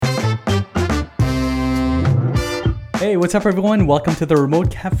Hey, what's up, everyone? Welcome to the Remote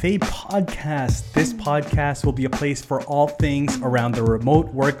Cafe podcast. This podcast will be a place for all things around the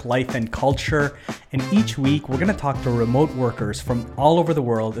remote work, life, and culture. And each week, we're going to talk to remote workers from all over the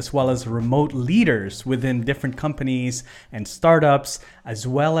world, as well as remote leaders within different companies and startups, as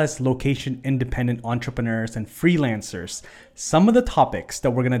well as location-independent entrepreneurs and freelancers. Some of the topics that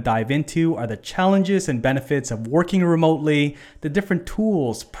we're going to dive into are the challenges and benefits of working remotely, the different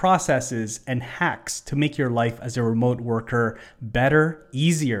tools, processes, and hacks to make your life as a remote worker better,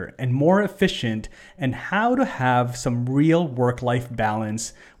 easier, and more efficient, and how to have some real work-life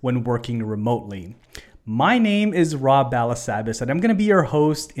balance when working remotely. My name is Rob Balasabas, and I'm going to be your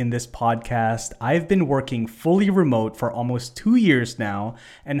host in this podcast. I've been working fully remote for almost 2 years now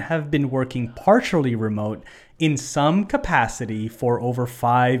and have been working partially remote in some capacity for over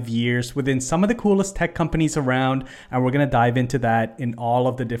 5 years within some of the coolest tech companies around. And we're going to dive into that in all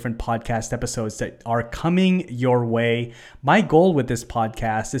of the different podcast episodes that are coming your way. My goal with this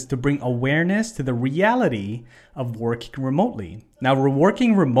podcast is to bring awareness to the reality of working remotely. Now,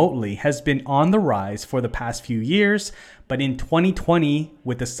 working remotely has been on the rise for the past few years, but in 2020,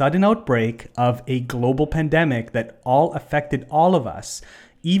 with the sudden outbreak of a global pandemic that all affected all of us,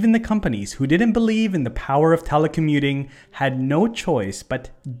 even the companies who didn't believe in the power of telecommuting had no choice but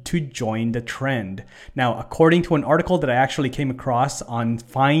to join the trend. Now, according to an article that I actually came across on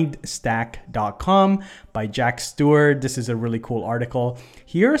findstack.com by Jack Stewart, this is a really cool article.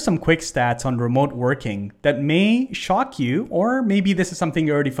 Here are some quick stats on remote working that may shock you, or maybe this is something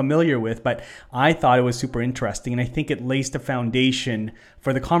you're already familiar with, but I thought it was super interesting, and I think it lays the foundation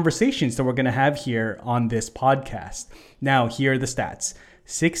for the conversations that we're going to have here on this podcast. Now, here are the stats.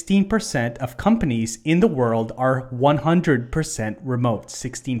 16% of companies in the world are 100% remote,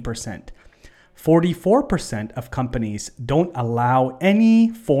 16%. 44% of companies don't allow any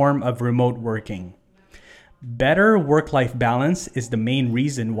form of remote working. Better work-life balance is the main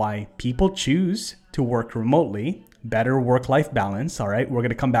reason why people choose to work remotely. Better work-life balance, all right? We're going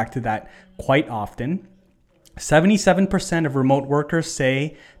to come back to that quite often. 77% of remote workers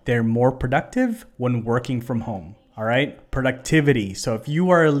say they're more productive when working from home. All right, productivity. So if you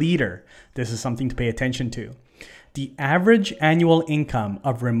are a leader, this is something to pay attention to. The average annual income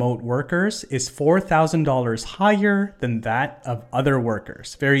of remote workers is $4,000 higher than that of other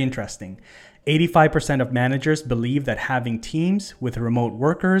workers. Very interesting. 85% of managers believe that having teams with remote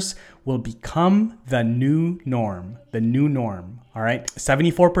workers will become the new norm. All right.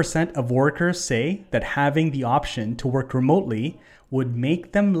 74% of workers say that having the option to work remotely would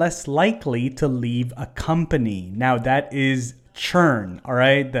make them less likely to leave a company. Now that is churn, all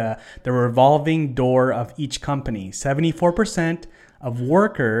right? The revolving door of each company. 74% of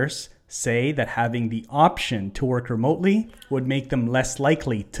workers say that having the option to work remotely would make them less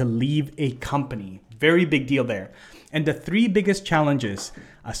likely to leave a company. Very big deal there. And the three biggest challenges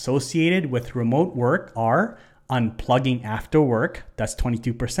associated with remote work are unplugging after work, that's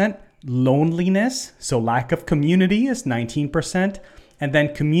 22%. Loneliness, so lack of community, is 19%. And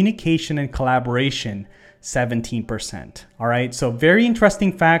then communication and collaboration, 17%. All right, so very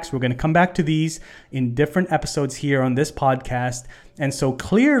interesting facts. We're going to come back to these in different episodes here on this podcast. And so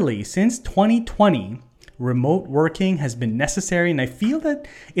clearly, since 2020, remote working has been necessary, and I feel that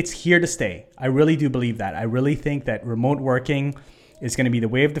it's here to stay. I really do believe that. I really think that remote working is going to be the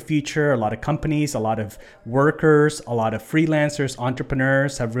way of the future. A lot of companies, a lot of workers, a lot of freelancers,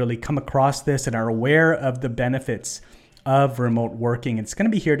 entrepreneurs have really come across this and are aware of the benefits of remote working. It's going to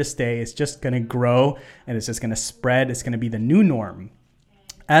be here to stay. It's just going to grow and it's just going to spread. It's going to be the new norm.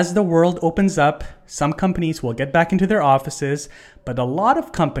 As the world opens up, some companies will get back into their offices, but a lot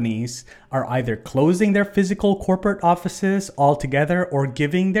of companies are either closing their physical corporate offices altogether or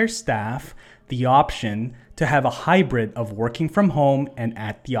giving their staff the option to have a hybrid of working from home and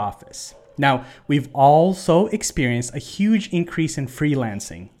at the office. Now, we've also experienced a huge increase in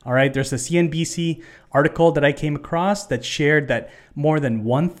freelancing. All right, there's a CNBC article that I came across that shared that more than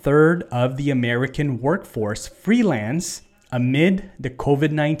 1/3 of the American workforce freelance amid the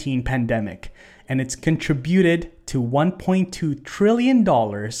COVID-19 pandemic, and it's contributed to $1.2 trillion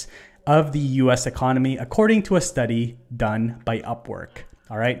of the US economy, according to a study done by Upwork.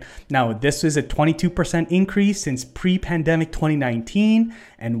 All right. Now, this is a 22% increase since pre-pandemic 2019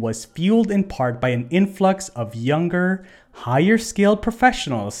 and was fueled in part by an influx of younger, higher skilled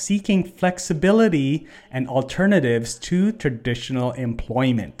professionals seeking flexibility and alternatives to traditional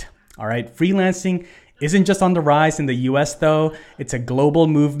employment. All right. Freelancing isn't just on the rise in the US, though. It's a global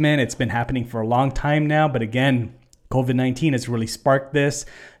movement. It's been happening for a long time now. But again, COVID-19 has really sparked this.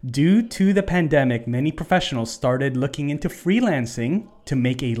 Due to the pandemic, many professionals started looking into freelancing to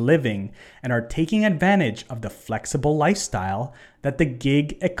make a living and are taking advantage of the flexible lifestyle that the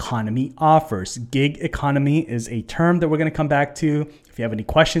gig economy offers. Gig economy is a term that we're going to come back to. If you have any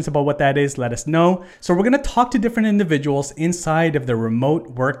questions about what that is, let us know. So we're going to talk to different individuals inside of the remote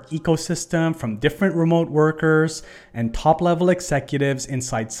work ecosystem, from different remote workers and top-level executives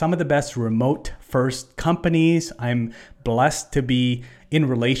inside some of the best remote-first companies. I'm blessed to be in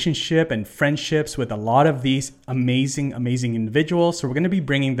relationship and friendships with a lot of these amazing individuals. So we're going to be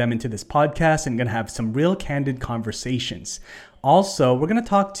bringing them into this podcast and going to have some real candid conversations. Also, we're going to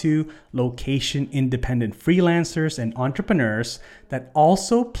talk to location independent freelancers and entrepreneurs that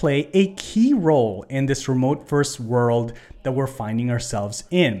also play a key role in this remote first world that we're finding ourselves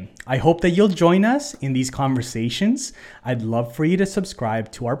in. I hope that you'll join us in these conversations. I'd love for you to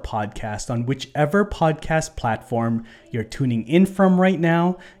subscribe to our podcast on whichever podcast platform you're tuning in from right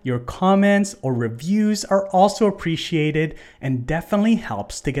now. Your comments or reviews are also appreciated and definitely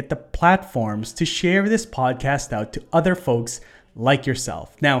helps to get the platforms to share this podcast out to other folks like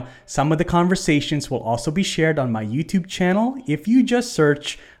yourself. Now, some of the conversations will also be shared on my YouTube channel. If you just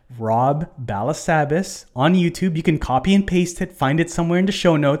search Rob Balasabas on YouTube, you can copy and paste it, find it somewhere in the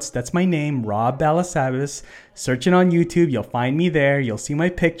show notes. That's my name, Rob Balasabas. Search it on YouTube, you'll find me there. You'll see my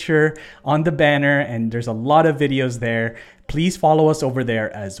picture on the banner, and there's a lot of videos there. Please follow us over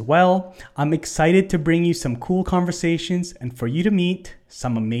there as well. I'm excited to bring you some cool conversations and for you to meet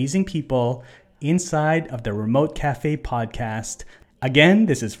some amazing people inside of the Remote Cafe podcast. Again,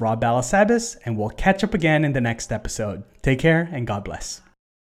 this is Rob Balasabas, and we'll catch up again in the next episode. Take care and God bless.